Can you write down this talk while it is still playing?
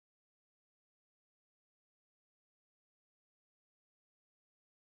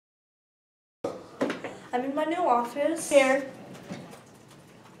I'm in my new office. Hair,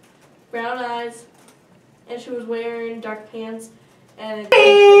 brown eyes, and she was wearing dark pants and no!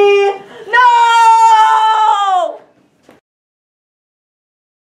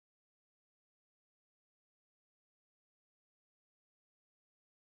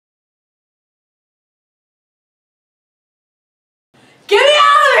 Get me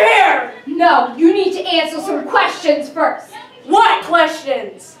out of here! No, you need to answer some questions first. What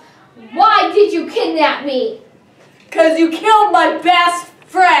questions? Why did you kidnap me? 'Cause you killed my best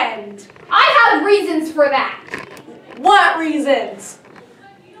friend. I have reasons for that. What reasons?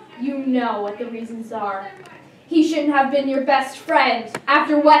 You know what the reasons are. He shouldn't have been your best friend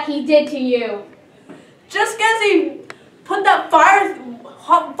after what he did to you. Just 'cause he put that fire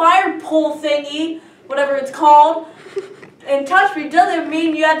pole thingy, whatever it's called, and touched me doesn't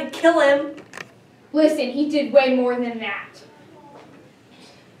mean you had to kill him. Listen, he did way more than that.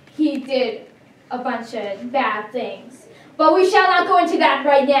 He did a bunch of bad things. But we shall not go into that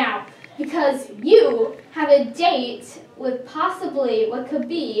right now, because you have a date with possibly what could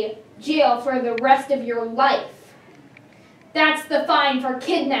be jail for the rest of your life. That's the fine for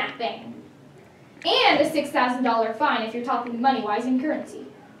kidnapping. And a $6,000 fine if you're talking money-wise in currency.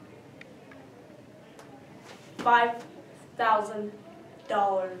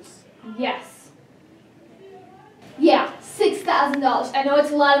 $5,000. Yes. Yeah, $6,000. I know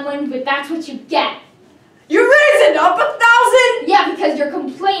it's a lot of money, but that's what you get. You raised it up 1,000? Yeah, because you're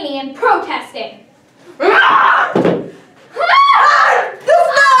complaining and protesting. Ah! Ah!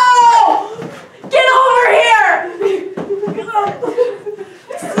 No! Get over here!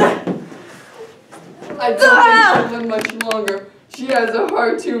 I don't think she'll live much longer. She has a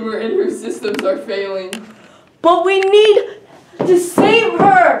heart tumor and her systems are failing. But we need to save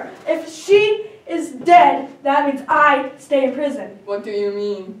her. If she is dead, that means I stay in prison. What do you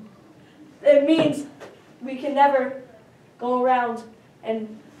mean? It means we can never go around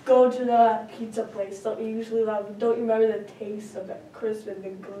and go to the pizza place that we usually love. Don't you remember the taste of that crisp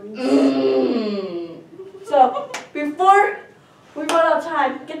and grease? So, before we run out of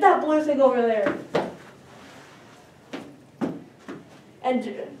time, get that blue thing over there. And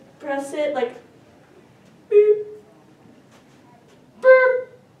press it like beep, beep,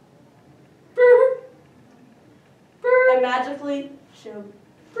 beep, beep. And magically she'll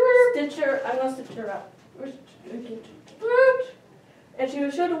stitch her. I'm gonna stitch her up. And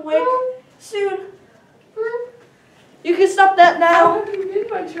she should wake soon. You can stop that now. How have you been,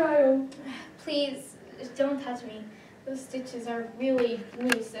 my child? Please, don't touch me. Those stitches are really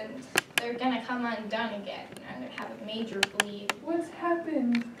loose and they're gonna come undone again. I'm gonna have a major bleed. What's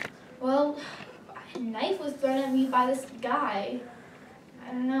happened? Well, a knife was thrown at me by this guy.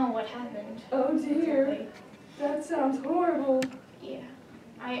 I don't know what happened. Oh dear. Exactly. That sounds horrible. Yeah.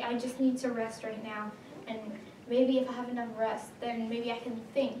 I just need to rest right now. And maybe if I have enough rest, then maybe I can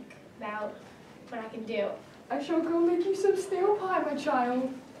think about what I can do. I shall go make you some snail pie, my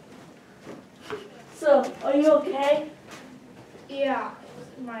child. So, are you okay? Yeah,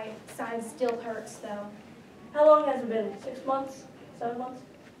 my side still hurts though. How long has it been? 6 months? 7 months?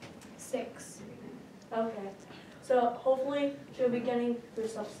 6. Okay. So hopefully she'll be getting her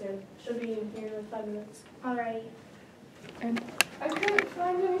stuff soon. She'll be in here in 5 minutes. Alright. And I couldn't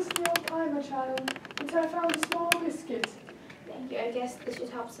find any snail pie, my child, until I found a small biscuit. Thank you. I guess this should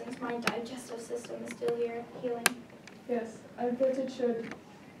help since my digestive system is still here healing. Yes, I bet it should.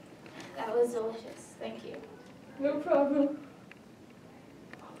 That was delicious. Thank you. No problem.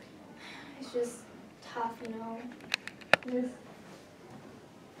 It's just tough, you know. Yes.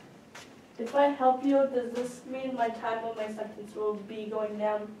 If I help you, does this mean my time on my sentence will be going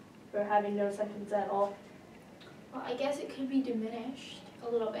down or having no sentence at all? Well, I guess it could be diminished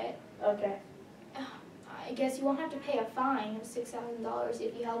a little bit. Okay. I guess you won't have to pay a fine of $6,000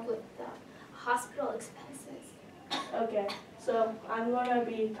 if you help with the hospital expenses. Okay. So I'm going to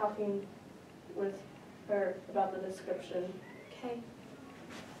be talking with her about the description. Okay.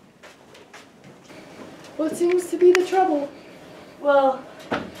 What seems to be the trouble? Well,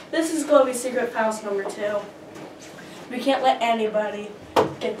 this is going to be secret house number 2. We can't let anybody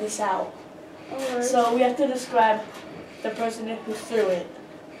get this out. Alright. So we have to describe the person who threw it,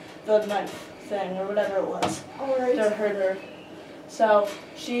 the knife thing or whatever it was. Alright. That hurt her. So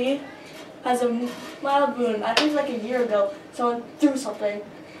she has a mild wound. I think like a year ago, someone threw something,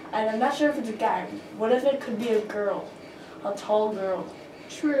 and I'm not sure if it's a guy. What if it could be a girl, a tall girl?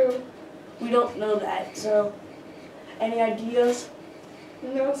 True. We don't know that. So, any ideas?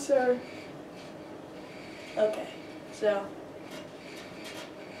 No, sir. Okay. So,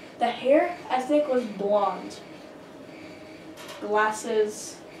 the hair I think was blonde.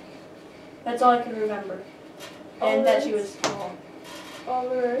 Glasses, That's all I can remember. And that she was small.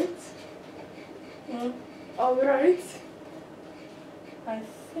 Alright. Hmm? Alright. I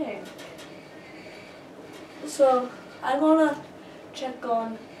think. So, I'm gonna check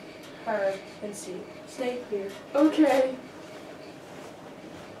on her and see. Stay here. Okay.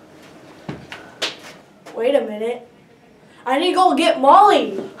 Wait a minute. I need to go get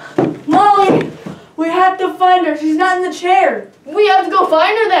Molly. Molly! We have to find her. She's not in the chair. We have to go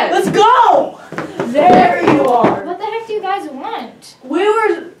find her then. Let's go! There you are. What the heck do you guys want? We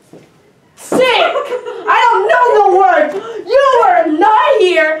were sick. I don't know the word. You were not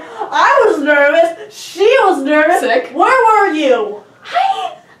here. I was nervous. She was nervous. Sick. Where were you?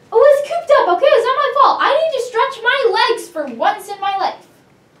 I was cooped up, okay? It's not my fault. I need to stretch my legs for once in my life.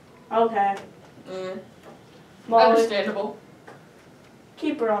 Okay. Molly, Understandable.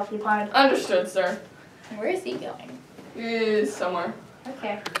 keep her occupied. Understood, sir. Where is he going? He is somewhere.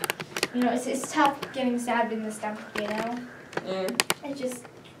 Okay. You know, it's tough getting stabbed in the stomach, you know? It just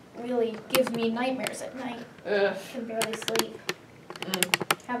really gives me nightmares at night. Ugh. I can barely sleep.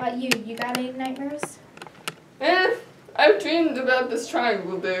 How about you? You got any nightmares? I've dreamed about this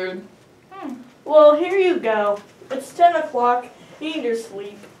triangle, dude. Well, here you go. It's 10 o'clock. You need your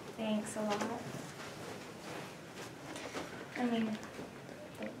sleep. Thanks a lot. I mean,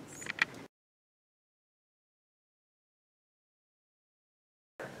 thanks.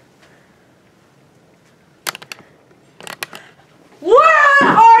 What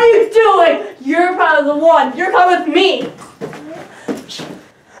are you doing? You're probably the one. You're coming with me.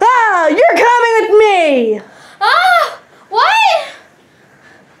 Ah, you're coming with me. Ah! What?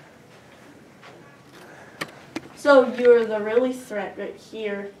 So you're the really threat right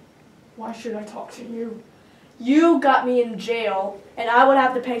here. Why should I talk to you? You got me in jail, and I would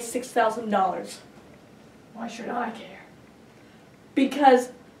have to pay $6,000 Why should I care?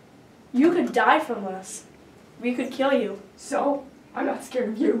 because you could die from us. We could kill you. So, I'm not scared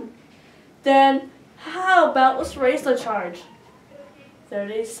of you. Then how about let's raise the charge?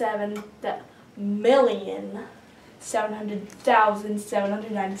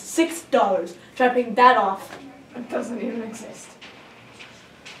 $37,700,796. Try paying that off. It doesn't even exist.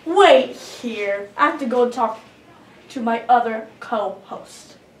 Wait here. I have to go talk to my other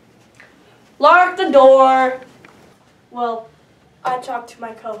co-host. Lock the door. Well, I talked to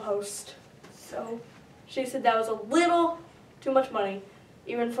my co-host. So she said that was a little too much money,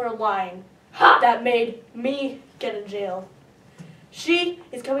 even for a line. That made me get in jail. She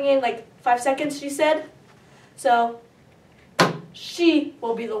is coming in like 5 seconds, she said. So she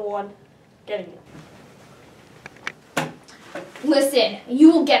will be the one getting it. Listen,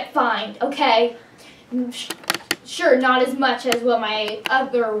 you will get fined, okay? Sure, not as much as what my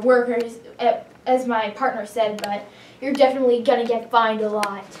other workers, as my partner said, but you're definitely gonna get fined a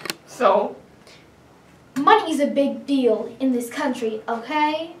lot. So? Money is a big deal in this country,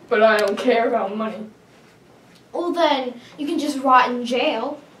 okay? But I don't care about money. Well then, you can just rot in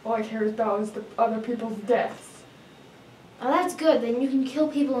jail. All I care about is the other people's deaths. Oh, that's good. Then you can kill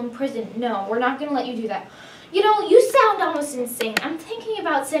people in prison. No, we're not gonna let you do that. You know, you sound almost insane. I'm thinking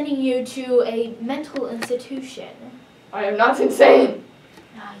about sending you to a mental institution. I am not insane.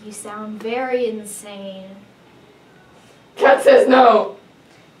 Ah, you sound very insane. Cat says no.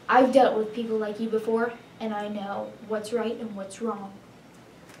 I've dealt with people like you before, and I know what's right and what's wrong.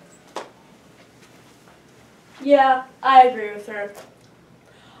 Yeah, I agree with her.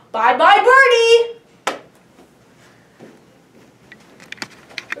 Bye-bye, Birdie!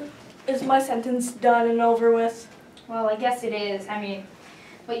 Is my sentence done and over with? Well, I guess it is. I mean,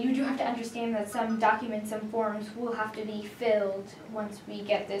 but you do have to understand that some documents and forms will have to be filled once we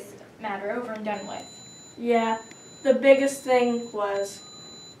get this matter over and done with. Yeah, the biggest thing was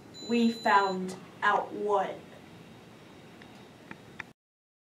we found out what